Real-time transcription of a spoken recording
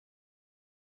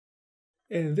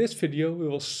In this video we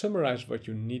will summarize what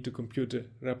you need to compute the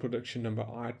reproduction number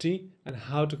RT and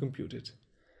how to compute it.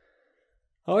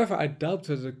 However, I doubt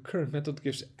that the current method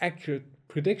gives accurate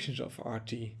predictions of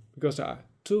RT because there are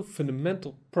two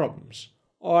fundamental problems,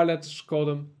 or let's call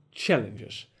them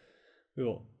challenges. We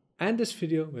will end this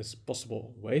video with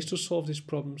possible ways to solve these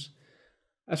problems.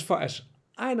 As far as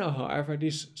I know, however,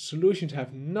 these solutions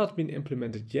have not been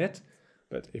implemented yet,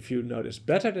 but if you know this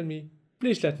better than me,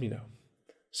 please let me know.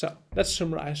 So let's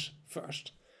summarize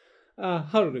first.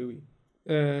 How do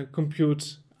we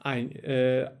compute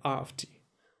R of t?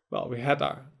 Well, we had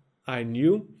our I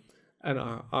knew and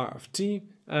our R of t,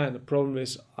 and the problem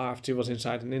is R of t was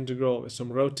inside an integral with some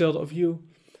rho tilde of u,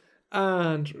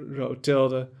 and rho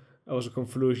tilde was a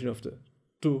convolution of the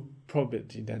two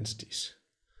probability densities.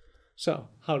 So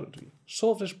how did we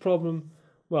solve this problem?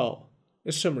 Well,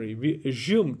 in summary, we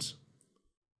assumed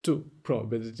two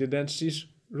probability densities,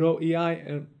 rho ei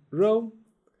and rho.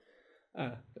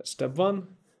 That's step one.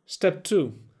 Step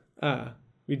two,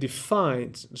 we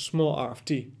defined the small r of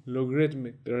t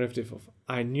logarithmic derivative of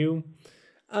I knew,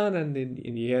 and then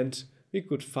in the end we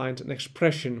could find an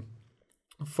expression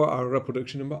for our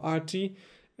reproduction number RT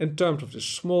in terms of the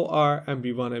small r and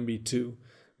b1 and b2,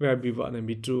 where b1 and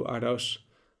b2 are those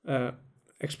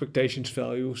expectations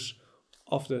values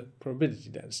of the probability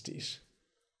densities.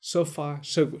 So far,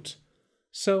 so good.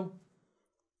 So,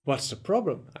 what's the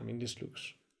problem? I mean, this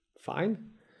looks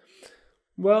fine.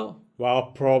 Well,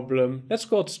 problem. Let's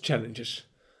call it challenges.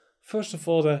 First of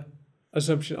all, the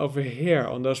assumption over here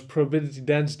on those probability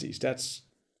densities, that's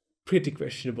pretty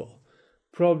questionable.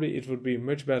 Probably it would be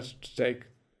much better to take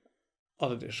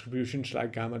other distributions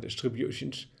like gamma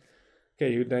distributions.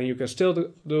 Okay, then you can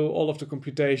still do all of the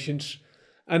computations,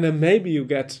 and then maybe you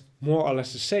get more or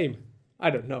less the same. I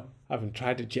don't know. I haven't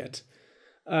tried it yet.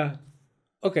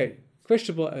 Okay,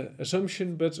 questionable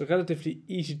assumption, but relatively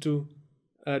easy to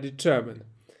determine.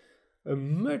 A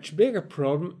much bigger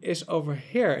problem is over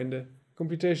here in the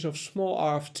computation of small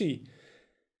r of t.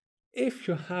 If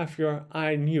you have your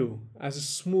I knew as a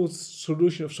smooth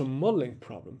solution of some modeling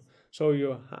problem, so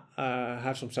you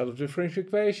have some set of differential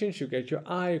equations, you get your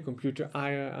I, you compute your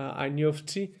I knew of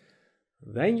t,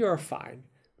 then you're fine,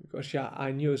 because your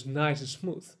I knew is nice and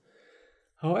smooth.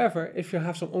 However, if you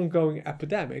have some ongoing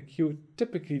epidemic, you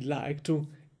typically like to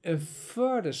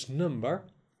infer this number,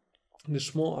 the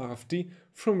small r of t,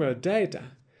 from your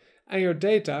data. And your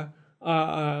data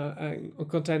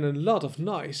contain a lot of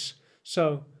noise.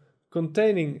 So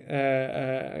computing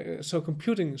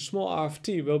small r of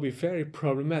t will be very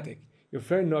problematic. You have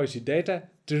very noisy data,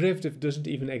 derivative doesn't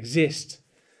even exist.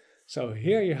 So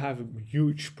here you have a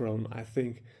huge problem, I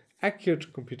think.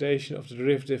 Accurate computation of the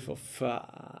derivative of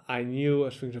I knew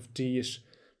as function of t is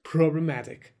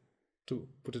problematic, to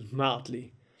put it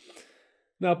mildly.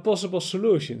 Now, possible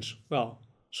solutions. Well,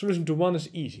 solution to one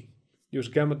is easy. Use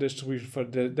gamma distribution for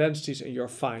the densities and you're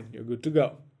fine, you're good to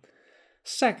go.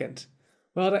 Second,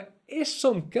 well, there is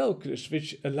some calculus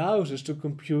which allows us to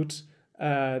compute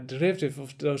derivative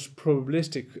of those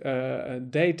probabilistic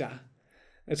data.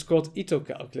 It's called Ito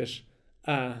calculus.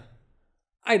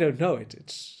 I don't know it.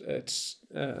 It's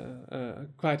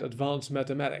quite advanced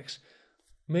mathematics.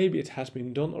 Maybe it has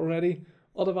been done already.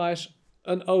 Otherwise,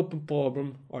 an open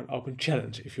problem or an open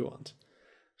challenge if you want.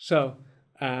 So,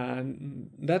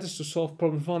 that is to solve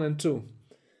problems 1 and 2.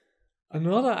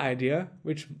 Another idea,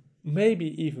 which may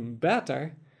be even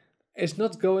better, is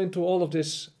not go into all of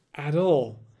this at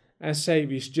all and say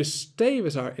we just stay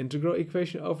with our integral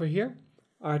equation over here.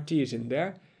 RT is in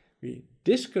there. We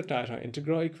discretize our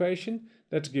integral equation.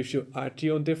 That gives you RT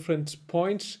on different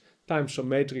points times some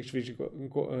matrix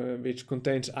which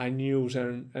contains I knews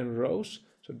and rows.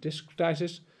 So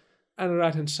discretizes, and the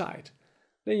right hand side.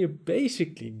 Then you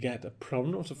basically get a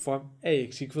problem of the form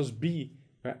Ax equals b,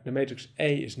 where the matrix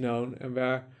A is known and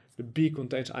where the B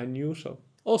contains I knew, so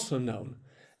also known.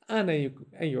 And then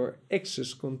your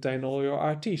x's contain all your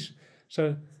RTs.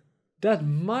 So that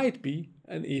might be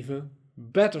an even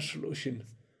better solution.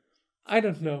 I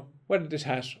don't know whether this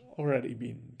has already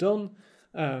been done.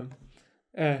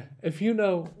 If you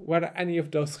know whether any of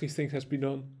those three things has been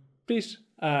done, please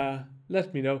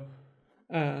let me know.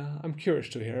 I'm curious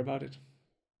to hear about it.